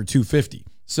could do it for $250.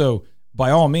 So by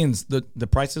all means, the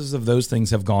prices of those things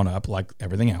have gone up like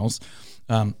everything else.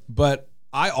 But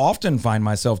I often find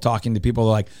myself talking to people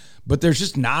like, but there's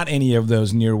just not any of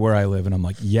those near where I live. And I'm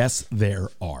like, yes, there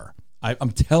are.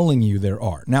 I'm telling you there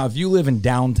are. Now, if you live in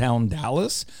downtown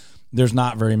Dallas, there's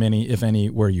not very many, if any,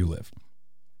 where you live.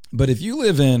 But if you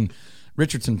live in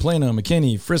Richardson, Plano,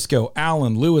 McKinney, Frisco,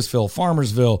 Allen, Louisville,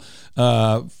 Farmersville,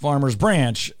 Farmers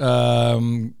Branch,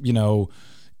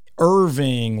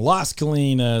 Irving, Las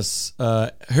Colinas,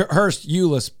 Hearst,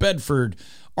 Euless, Bedford,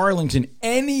 Arlington,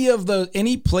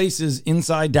 any places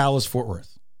inside Dallas-Fort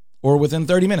Worth or within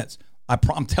 30 minutes,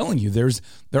 I'm telling you,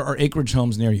 there are acreage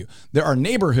homes near you. There are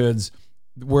neighborhoods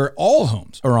where all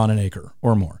homes are on an acre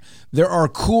or more. There are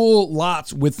cool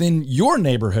lots within your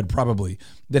neighborhood probably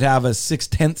that have a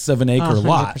 0.6 of an acre 100%.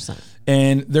 lot.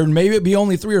 And there may be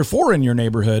only 3 or 4 in your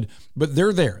neighborhood, but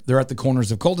they're there. They're at the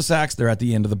corners of cul-de-sacs. They're at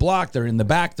the end of the block. They're in the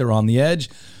back. They're on the edge.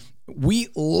 We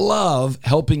love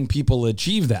helping people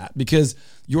achieve that because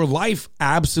your life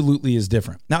absolutely is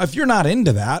different. Now, if you're not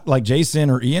into that, like Jason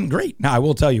or Ian, great. Now, I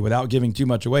will tell you, without giving too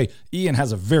much away, Ian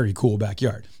has a very cool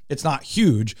backyard. It's not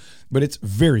huge, but it's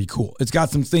very cool. It's got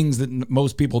some things that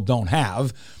most people don't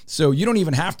have. So you don't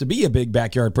even have to be a big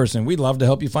backyard person. We'd love to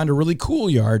help you find a really cool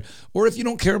yard. Or if you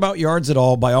don't care about yards at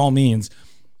all, by all means,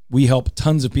 we help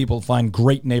tons of people find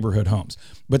great neighborhood homes.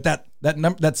 But that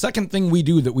second thing we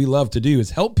do that we love to do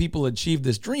is help people achieve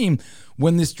this dream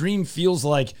when this dream feels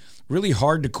like really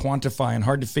hard to quantify and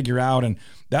hard to figure out. And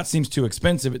that seems too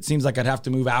expensive. It seems like I'd have to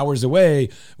move hours away,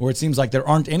 or it seems like there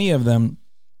aren't any of them.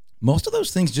 Most of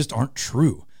those things just aren't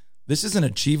true. This is an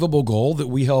achievable goal that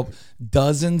we help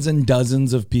dozens and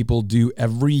dozens of people do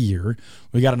every year.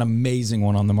 We got an amazing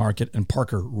one on the market in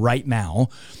Parker right now.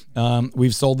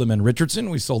 We've sold them in Richardson.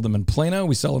 We've sold them in Plano.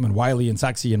 We sell them in Wiley and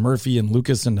Saxe and Murphy and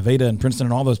Lucas and Nevada and Princeton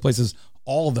and all those places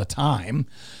all the time.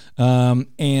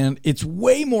 And it's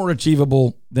way more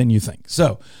achievable than you think.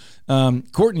 So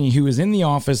Courtney, who is in the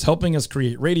office helping us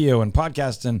create radio and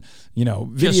podcasts and,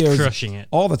 videos, just crushing it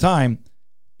all the time.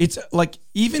 It's like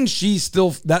even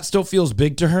that still feels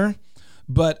big to her,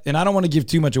 and I don't want to give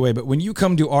too much away, but when you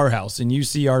come to our house and you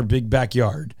see our big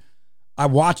backyard, I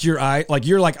watch your eye. Like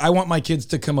you're like, I want my kids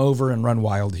to come over and run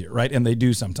wild here, right? And they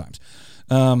do sometimes.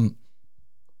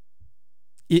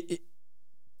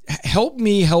 Help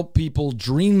me help people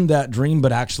dream that dream,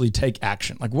 but actually take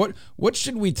action. Like what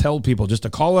should we tell people? Just to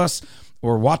call us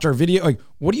or watch our video? Like,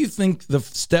 what do you think the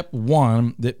step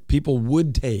one that people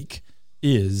would take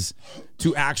is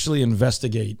to actually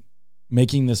investigate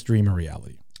making this dream a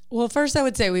reality? Well, first I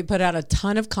would say we put out a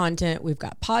ton of content. We've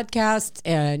got podcasts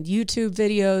and YouTube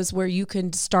videos where you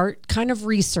can start kind of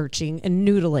researching and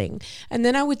noodling. And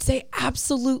then I would say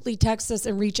absolutely text us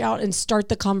and reach out and start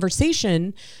the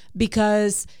conversation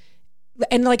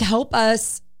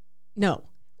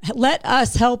let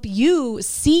us help you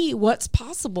see what's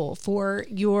possible for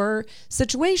your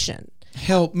situation.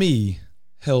 Help me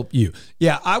help you.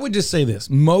 Yeah, I would just say this.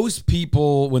 Most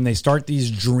people, when they start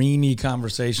these dreamy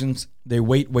conversations, they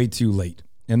wait way too late,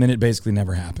 and then it basically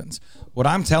never happens. What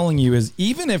I'm telling you is,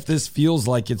 even if this feels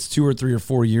like it's 2 or 3 or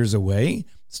 4 years away,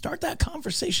 start that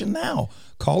conversation now.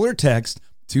 Call or text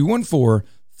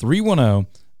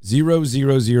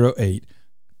 214-310-0008.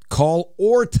 Call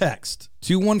or text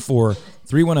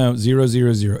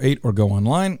 214-310-0008 or go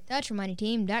online.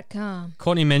 TouchYourMoneyTeam.com.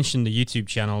 Courtney mentioned the YouTube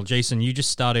channel. Jason, you just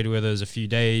started with us a few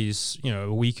days, a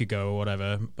week ago or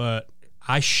whatever, but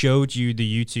I showed you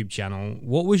the YouTube channel.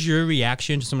 What was your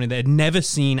reaction to somebody that had never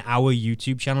seen our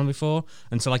YouTube channel before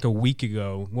until like a week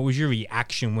ago? What was your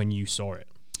reaction when you saw it?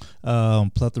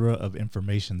 Plethora of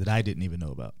information that I didn't even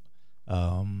know about.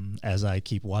 As I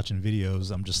keep watching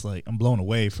videos, I'm just like, I'm blown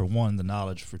away. For one, the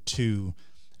knowledge. For two,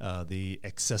 the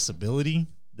accessibility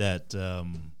that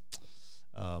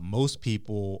most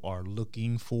people are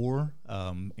looking for,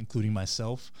 including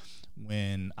myself.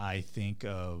 When I think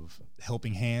of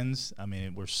helping hands, I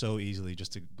mean, we're so easily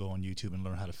just to go on YouTube and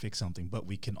learn how to fix something, but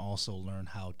we can also learn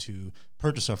how to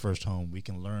purchase our first home. We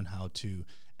can learn how to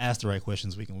ask the right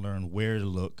questions. We can learn where to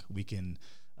look. We can,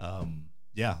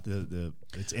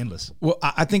 it's endless. Well,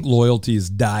 I think loyalty is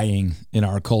dying in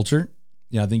our culture.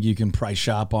 I think you can price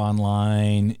shop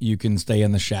online. You can stay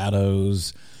in the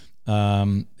shadows.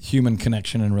 Human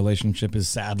connection and relationship is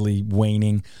sadly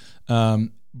waning.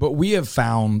 But we have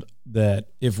found that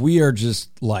if we are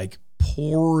just like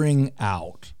pouring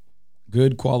out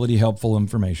good quality, helpful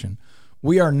information,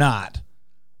 we are not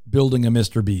building a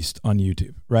Mr. Beast on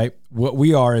YouTube, right? What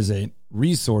we are is a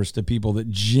resource to people that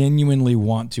genuinely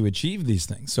want to achieve these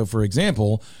things. So for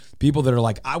example, people that are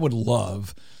like, I would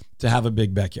love to have a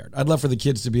big backyard. I'd love for the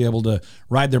kids to be able to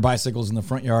ride their bicycles in the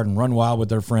front yard and run wild with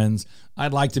their friends.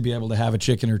 I'd like to be able to have a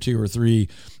chicken or 2 or 3.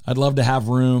 I'd love to have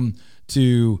room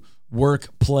to work,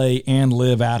 play, and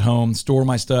live at home, store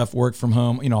my stuff, work from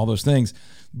home, all those things.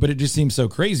 But it just seems so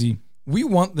crazy. We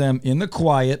want them in the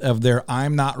quiet of their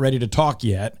I'm not ready to talk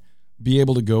yet, be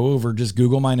able to go over, just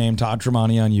Google my name, Todd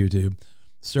Tremonti on YouTube,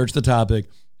 search the topic,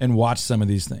 and watch some of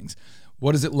these things.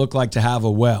 What does it look like to have a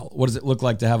well? What does it look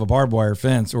like to have a barbed wire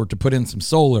fence or to put in some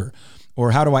solar?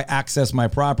 Or how do I access my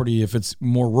property if it's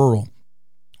more rural?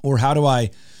 Or how do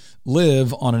I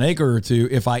live on an acre or 2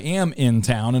 if I am in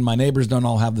town and my neighbors don't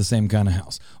all have the same kind of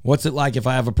house? What's it like if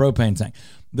I have a propane tank?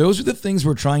 Those are the things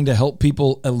we're trying to help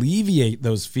people alleviate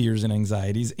those fears and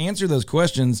anxieties, answer those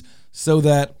questions so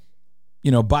that,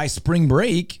 by spring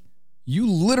break, you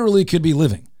literally could be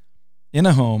living in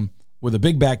a home with a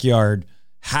big backyard,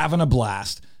 having a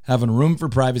blast, having room for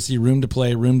privacy, room to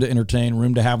play, room to entertain,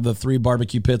 room to have the 3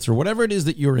 barbecue pits or whatever it is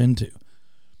that you're into.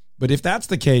 But if that's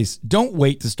the case, don't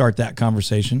wait to start that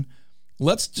conversation.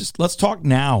 Let's talk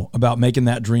now about making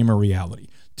that dream a reality.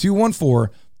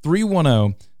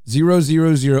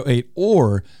 214-310-0008,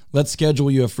 or let's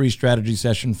schedule you a free strategy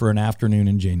session for an afternoon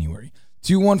in January.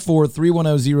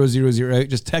 214-310-0008.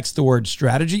 Just text the word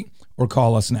strategy or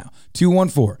call us now.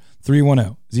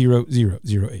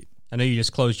 214-310-0008. I know you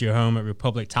just closed your home at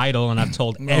Republic Title, and I've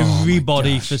told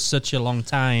everybody for such a long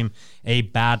time, a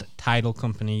bad title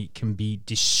company can be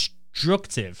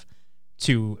destructive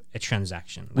to a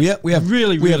transaction. Like, we have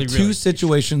really 2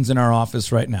 situations in our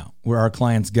office right now where our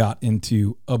clients got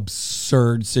into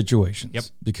absurd situations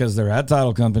because they're at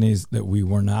title companies that we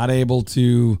were not able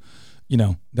to,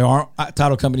 there aren't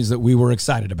title companies that we were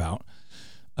excited about.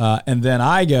 And then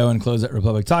I go and close at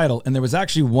Republic Title, and there was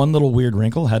actually one little weird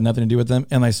wrinkle, had nothing to do with them,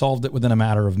 and they solved it within a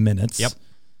matter of minutes. Yep.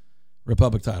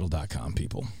 RepublicTitle.com,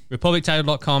 people.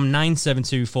 RepublicTitle.com,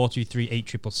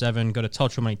 972-423-8777. Go to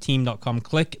ToddTremontiTeam.com,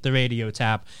 click the radio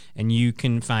tab, and you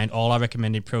can find all our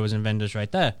recommended pros and vendors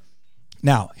right there.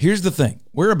 Now, here's the thing.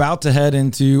 We're about to head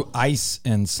into ice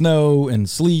and snow and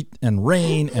sleet and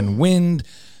rain and wind.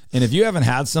 And if you haven't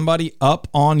had somebody up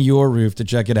on your roof to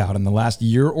check it out in the last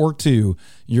year or 2,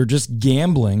 you're just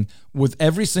gambling with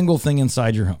every single thing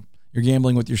inside your home. You're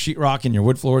gambling with your sheetrock and your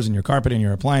wood floors and your carpet and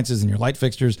your appliances and your light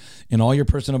fixtures and all your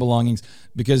personal belongings,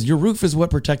 because your roof is what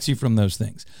protects you from those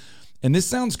things. And this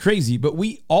sounds crazy, but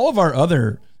all of our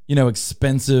other,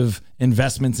 expensive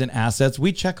investments in assets,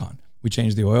 we check on. We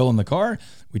change the oil in the car.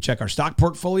 We check our stock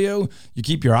portfolio. You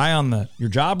keep your eye on your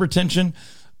job retention.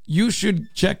 You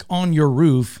should check on your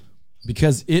roof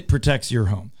because it protects your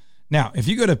home. Now, if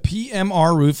you go to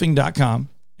pmrroofing.com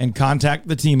and contact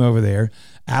the team over there,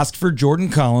 ask for Jordan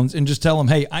Collins and just tell them,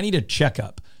 hey, I need a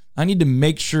checkup. I need to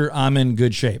make sure I'm in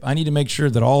good shape. I need to make sure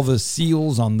that all the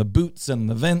seals on the boots and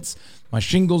the vents, my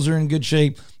shingles are in good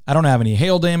shape. I don't have any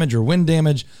hail damage or wind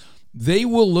damage. They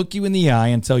will look you in the eye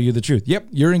and tell you the truth. Yep,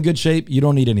 you're in good shape. You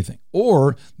don't need anything.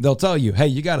 Or they'll tell you, hey,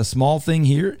 you got a small thing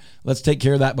here. Let's take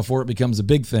care of that before it becomes a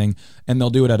big thing. And they'll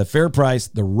do it at a fair price,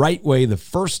 the right way, the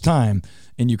first time.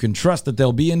 And you can trust that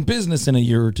they'll be in business in a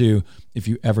year or two if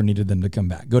you ever needed them to come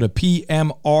back. Go to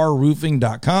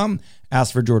pmrroofing.com,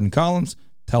 ask for Jordan Collins,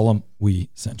 tell them we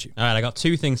sent you. All right, I got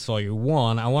two things for you.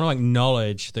 One, I want to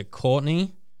acknowledge that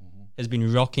Courtney has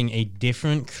been rocking a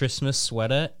different Christmas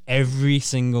sweater every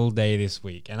single day this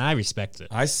week, and I respect it.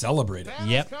 I celebrate it.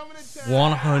 Yep,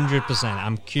 100%.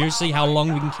 I'm curious to see how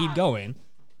long we can keep going.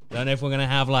 I don't know if we're going to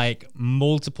have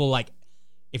multiple,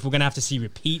 if we're going to have to see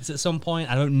repeats at some point.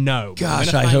 I don't know.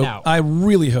 Gosh, I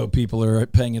really hope people are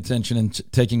paying attention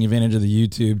and taking advantage of the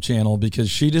YouTube channel, because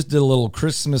she just did a little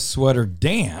Christmas sweater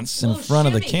dance in front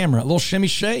of the camera. A little shimmy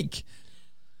shake.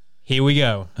 Here we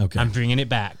go. Okay. I'm bringing it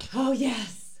back. Oh,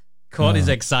 yes. Courtney's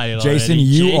excited Jason, already.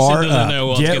 you Jason are doesn't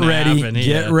know up. what's Get gonna ready. happen Get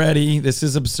here. ready. This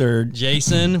is absurd.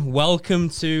 Jason, welcome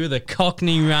to the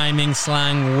Cockney Rhyming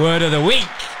Slang Word of the Week.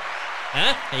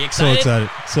 Huh? Are you So excited? excited.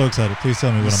 So excited. Please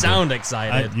tell me what You I'm sound doing.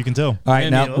 excited. You can tell. All right,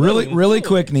 now,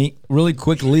 really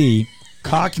quickly,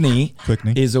 Cockney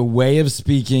is a way of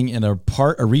speaking in a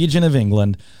region of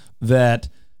England that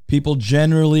people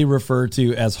generally refer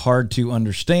to as hard to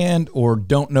understand or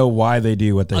don't know why they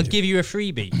do what they I'll do. give you a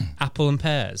freebie. Apple and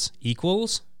pears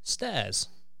equals stairs.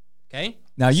 Okay?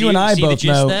 Now, See- you and I see the both gist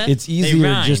know there? it's They easier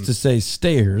rhyme. just to say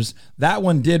stairs. That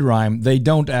one did rhyme. They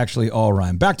don't actually all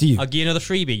rhyme. Back to you. I'll give you another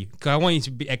freebie. I want you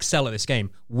to excel at this game.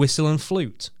 Whistle and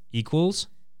flute equals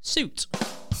suit. Do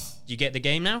you get the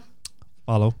game now?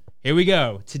 Follow. Here we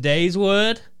go. Today's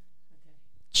word,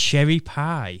 cherry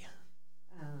pie.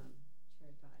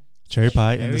 Cherry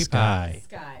pie in the Cherry sky.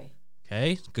 Sky.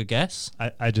 Okay, good guess.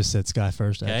 I just said sky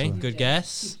first, Okay, actually. good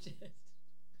guess.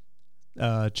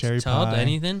 Cherry Todd, pie.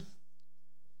 anything?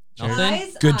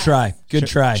 Nothing? Good try. Good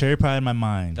try. Cherry pie in my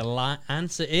mind. The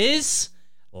answer is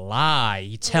lie.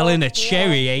 You're telling a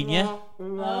cherry, ain't you?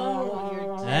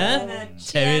 Huh?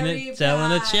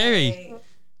 Telling a cherry.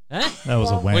 Huh? That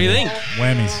was a whammy. What do you think?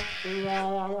 Whammies. We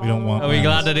don't want Are we whammies.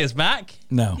 glad that it's back?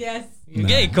 No. Yes.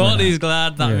 Okay, Courtney's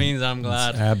glad. That Yeah. means I'm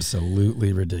glad. It's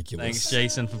absolutely ridiculous. Thanks,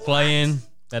 Jason, for playing.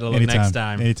 Better luck Anytime. next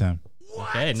time. Anytime.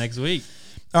 Okay, next week.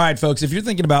 All right, folks, if you're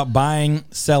thinking about buying,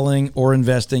 selling, or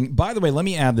investing, by the way, let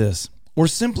me add this, or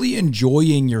simply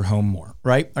enjoying your home more,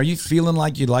 right? Are you feeling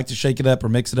like you'd like to shake it up or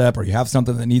mix it up, or you have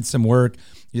something that needs some work,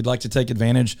 you'd like to take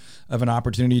advantage of an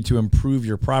opportunity to improve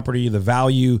your property, the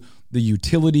value, the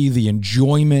utility, the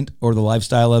enjoyment, or the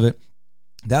lifestyle of it?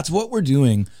 That's what we're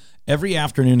doing every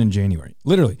afternoon in January.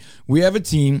 Literally, we have a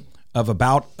team of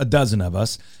about a dozen of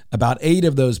us. About 8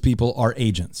 of those people are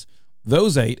agents.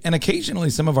 Those 8, and occasionally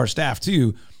some of our staff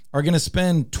too, are going to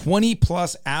spend 20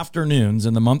 plus afternoons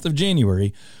in the month of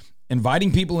January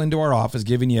inviting people into our office,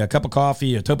 giving you a cup of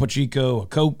coffee, a Topo Chico, a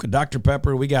Coke, a Dr.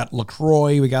 Pepper. We got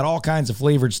LaCroix. We got all kinds of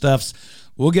flavored stuffs.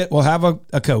 We'll have a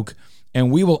Coke,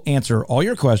 and we will answer all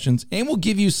your questions, and we'll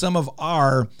give you some of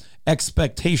our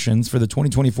expectations for the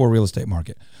 2024 real estate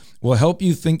market. We'll help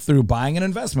you think through buying an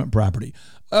investment property,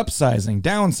 upsizing,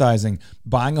 downsizing,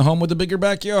 buying a home with a bigger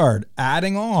backyard,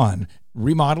 adding on,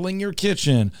 remodeling your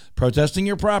kitchen, protesting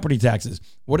your property taxes,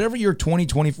 whatever your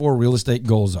 2024 real estate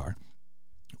goals are.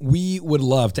 We would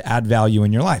love to add value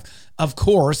in your life. Of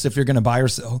course, if you're going to buy or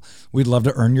sell, we'd love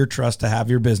to earn your trust to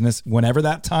have your business whenever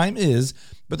that time is,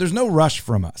 but there's no rush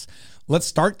from us. Let's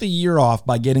start the year off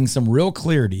by getting some real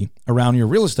clarity around your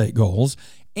real estate goals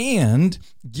and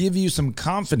give you some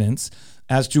confidence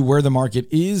as to where the market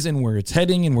is and where it's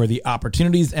heading and where the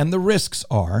opportunities and the risks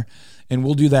are. And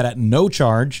we'll do that at no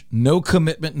charge, no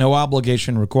commitment, no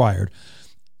obligation required.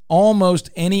 Almost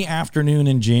any afternoon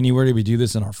in January, we do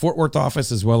this in our Fort Worth office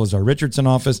as well as our Richardson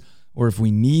office. Or if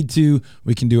we need to,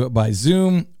 we can do it by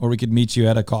Zoom, or we could meet you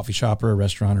at a coffee shop or a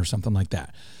restaurant or something like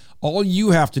that. All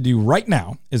you have to do right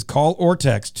now is call or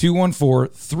text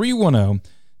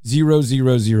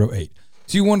 214-310-0008.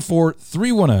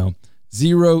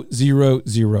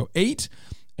 214-310-0008.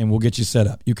 and we'll get you set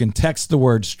up. You can text the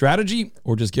word strategy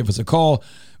or just give us a call.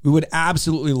 We would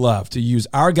absolutely love to use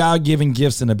our God-given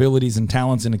gifts and abilities and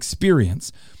talents and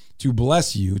experience to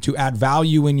bless you, to add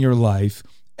value in your life.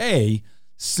 A,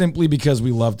 simply because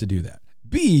we love to do that.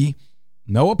 B,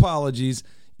 no apologies.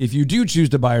 If you do choose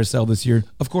to buy or sell this year,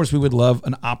 of course, we would love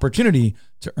an opportunity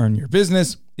to earn your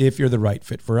business if you're the right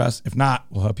fit for us. If not,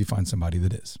 we'll help you find somebody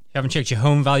that is. If you haven't checked your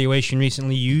home valuation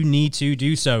recently, you need to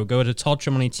do so. Go to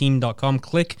toddtremonteam.com,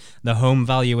 click the home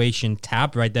valuation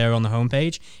tab right there on the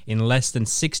homepage. In less than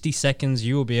 60 seconds,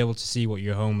 you will be able to see what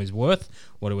your home is worth,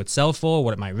 what it would sell for,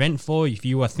 what it might rent for. If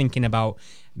you are thinking about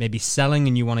maybe selling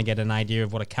and you want to get an idea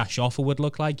of what a cash offer would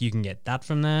look like, you can get that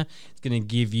from there. It's going to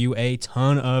give you a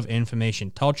ton of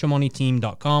information.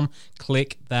 toddtremonteam.com,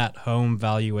 click that home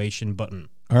valuation button.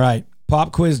 All right.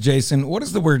 Pop quiz, Jason. What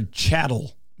does the word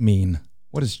chattel mean?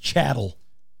 What is chattel?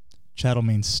 Chattel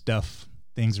means stuff,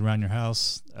 things around your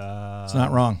house. It's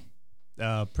not wrong.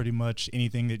 Pretty much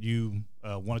anything that you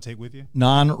want to take with you.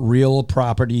 Non-real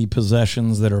property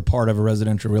possessions that are part of a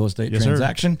residential real estate Yes,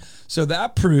 transaction. So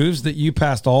that proves that you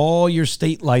passed all your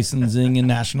state licensing and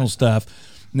national stuff.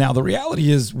 Now, the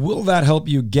reality is, will that help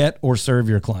you get or serve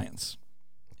your clients?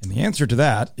 And the answer to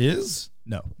that is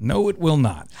No. no, it will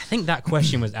not. I think that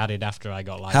question was added after I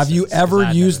got licensed. Have you 'cause ever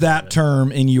I'd used never that heard it.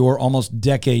 term in your almost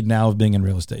decade now of being in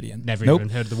real estate, Ian? Never Nope. even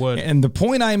heard the word. And the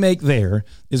point I make there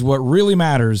is what really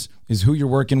matters is who you're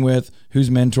working with,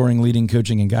 who's mentoring, leading,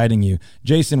 coaching, and guiding you.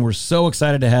 Jason, we're so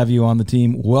excited to have you on the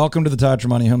team. Welcome to the Todd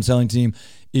Tremonte Home Selling Team.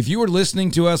 If you are listening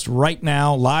to us right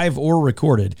now, live or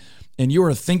recorded, and you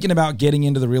are thinking about getting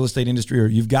into the real estate industry, or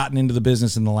you've gotten into the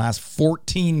business in the last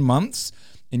 14 months,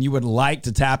 and you would like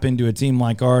to tap into a team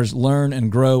like ours, learn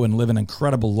and grow and live an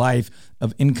incredible life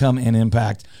of income and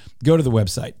impact, go to the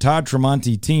website,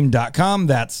 toddtremonteteam.com.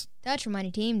 That's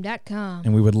ToddTremonteTeam.com.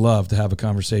 and we would love to have a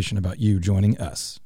conversation about you joining us.